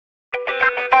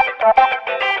Hi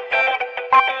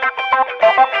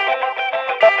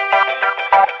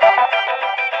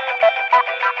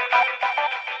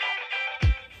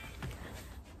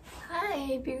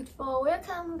beautiful,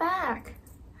 welcome back.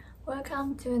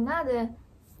 Welcome to another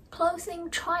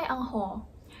clothing try on haul.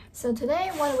 So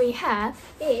today what we have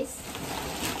is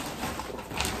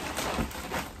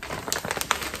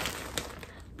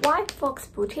White Fox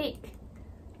Boutique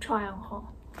try on haul.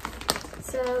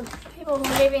 So people who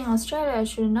live in Australia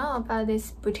should know about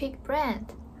this boutique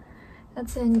brand.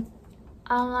 That's an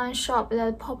online shop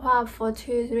that popped up for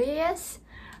 2-3 years.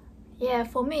 Yeah,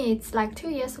 for me it's like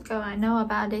 2 years ago I know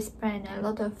about this brand. A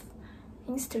lot of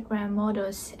Instagram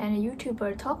models and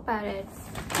YouTubers talk about it.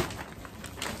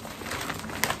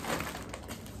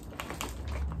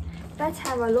 Let's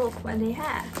have a look what they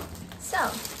have. So,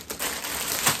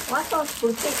 White Fox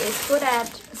Boutique is good at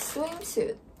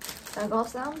swimsuit. So I got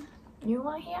some new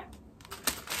one here.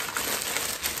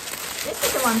 This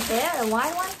is the one pair, the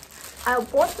white one. I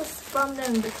bought this from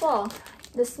them before.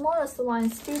 The smallest one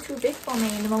is still too big for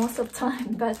me most of the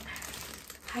time, but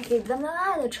I give them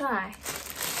another try.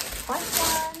 White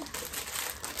one.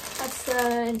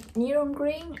 That's neon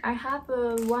green. I have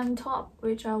one top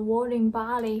which I wore in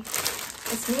Bali.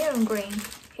 It's neon green.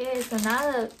 Here is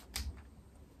another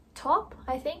top,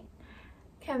 I think.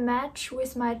 Can match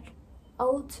with my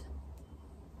old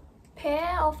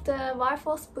pair of the White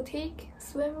Fox Boutique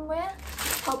swimwear.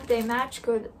 Hope they match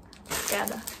good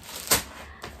together.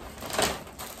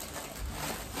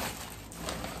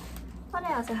 What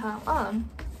else I have? Oh,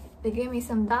 they gave me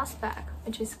some dust bag,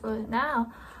 which is good.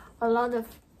 Now, a lot of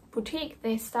boutique,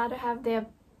 they start to have their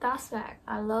dust bag.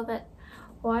 I love it.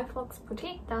 White Fox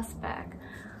Boutique dust bag.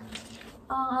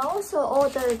 I also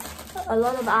ordered a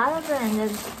lot of other brands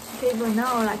that people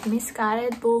know, like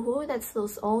Missguided, Boohoo, that's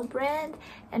those old brands,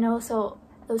 and also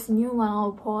those new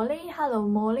one, Polly, Hello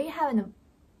Molly.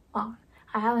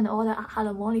 I haven't ordered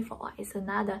Hello Molly for a while. It's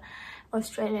another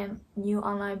Australian new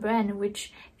online brand,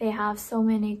 which they have so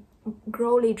many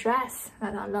girly dress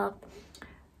that I love.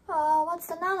 What's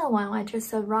another one I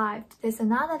just arrived? There's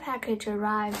another package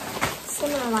arrived,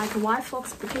 similar like White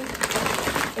Fox Boutique.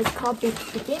 It's called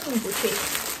Beginning Boutique.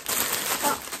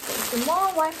 Oh, there's more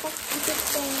White Fox Boutique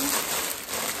things.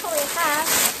 Oh, we have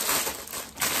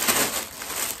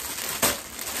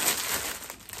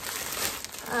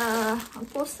I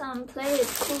bought some plated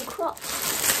cool crops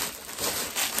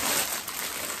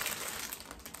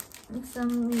and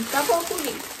some double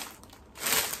hoodies.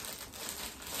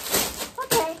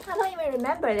 Okay, I don't even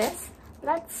remember this.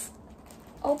 Let's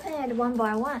open it one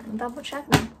by one and double check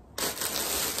them.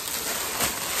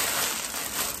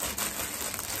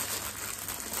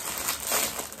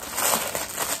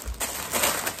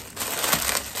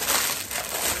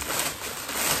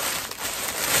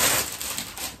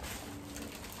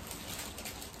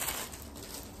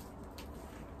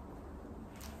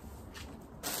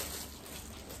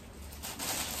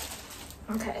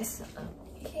 Okay, so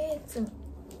here's a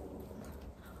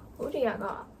hoodie I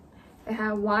got. They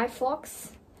have White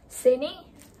Fox Sydney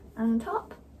on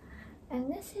top. And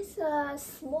this is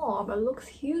small but looks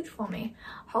huge for me.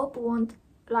 Hope it won't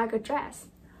like a dress.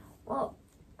 Well,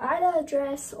 either a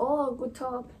dress or a good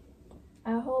top.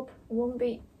 I hope it won't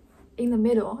be in the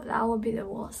middle. That would be the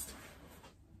worst.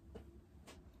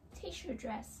 T-shirt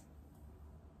dress.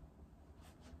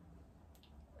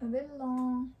 A bit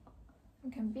long.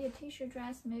 It can be a t-shirt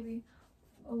dress, maybe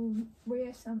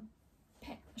wear some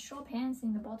short pants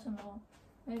in the bottom, or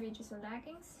maybe just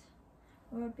leggings.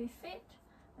 Will be fit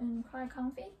and quite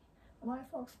comfy. White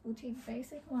Fox Boutique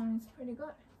basic one is pretty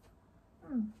good.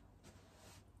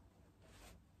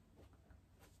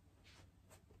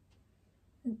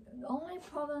 The only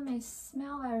problem is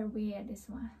smell very weird, this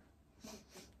one.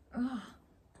 Ugh.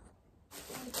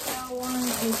 The one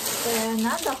is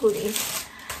another hoodie.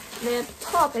 The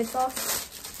top is off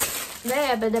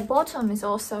there, but the bottom is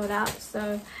all sold out,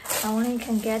 so I only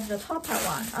can get the topper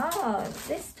one. Oh,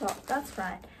 this top, that's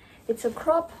right. It's a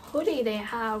crop hoodie they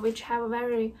have, which have a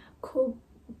very cool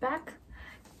back.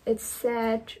 It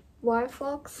said White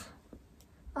Fox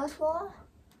as well.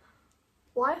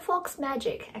 White Fox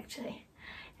Magic, actually.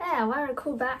 Yeah, very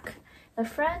cool back. The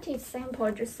front is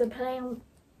simple, just a plain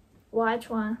white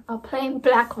one, or plain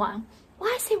black one.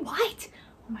 Why is it white?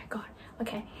 Oh my god.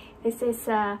 Okay, this is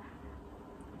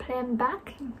plain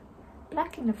back,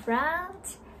 black in the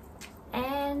front,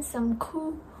 and some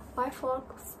cool White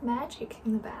Fox Magic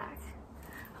in the back.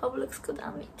 Hope it looks good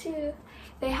on me too.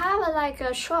 They have like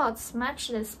a shorts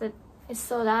matchless, but it's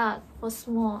sold out for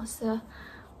small, so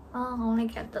I'll only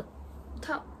get the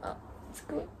top. Oh, it's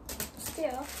good.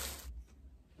 Still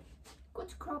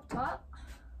good crop top.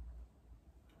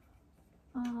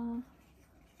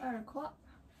 very cool.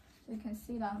 So you can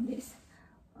see that on this.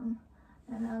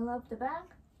 And I love the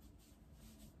back.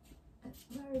 It's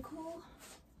very cool.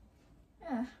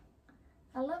 Yeah,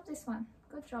 I love this one.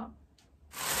 Good job.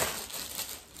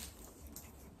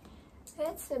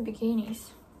 It's the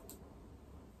bikinis.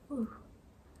 Ooh.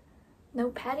 No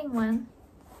padding one.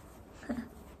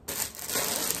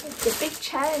 It's a big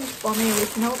challenge for me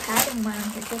with no padding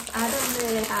one because I don't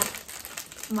really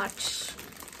have much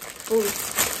food,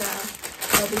 so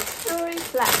I'll be very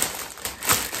flat.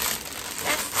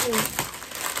 Let's see.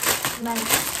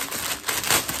 Nice.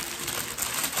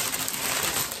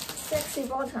 Sexy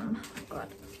bottom. Oh god.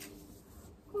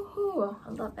 Woohoo! I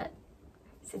love it.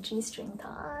 It's a G-string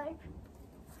type.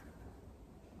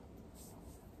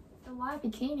 The white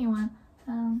bikini one,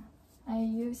 I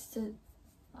used it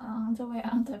the way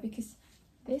under because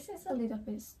this is a little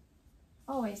bit,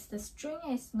 always the string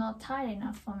is not tight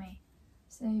enough for me.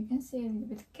 So you can see a little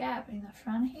bit gap in the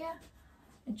front here.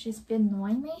 It just been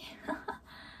annoying me.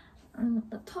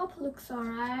 The top looks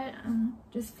alright,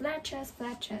 just flat chest.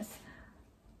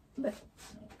 But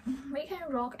we can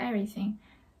rock everything,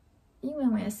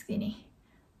 even when we're skinny.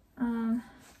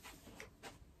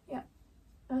 Yeah,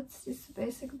 that's just the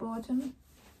basic bottom.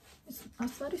 I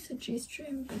thought it's a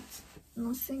G-string, but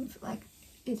nothing like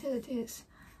it is.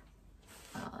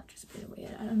 Just a bit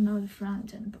weird. I don't know the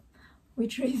front end, but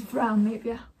which is brown.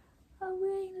 Maybe I'm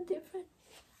wearing a different.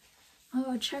 I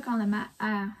will check on the map.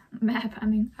 I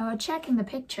will check in the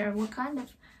picture what kind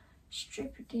of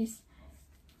strip it is.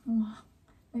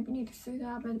 Maybe need to sew it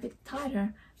up a bit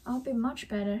tighter. I'll be much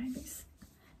better.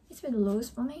 It's a bit loose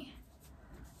for me,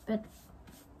 but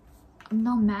I'm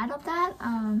not mad at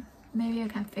that. Maybe I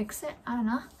can fix it. I don't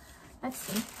know. Let's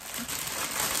see.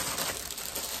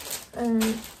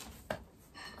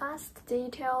 Last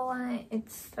detail one,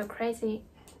 it's a crazy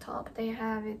top they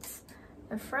have. It's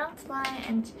the front line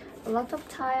and a lot of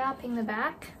tie up in the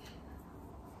back.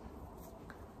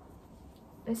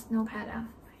 There's no pattern.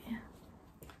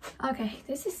 Yeah. Okay,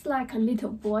 this is like a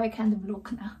little boy kind of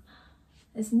look now.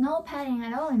 There's no padding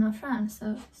at all in the front,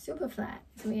 so super flat.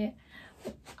 It's weird.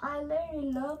 But I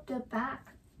really love the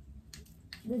back.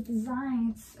 The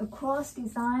design, it's a cross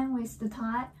design with the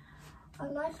tie. I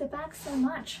like the back so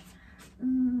much.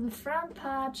 The front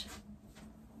part,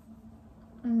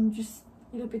 just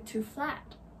a little bit too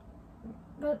flat.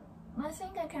 But I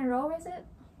think I can roll with it.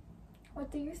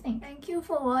 What do you think? Thank you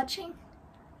for watching.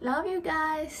 Love you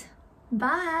guys.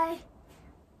 Bye.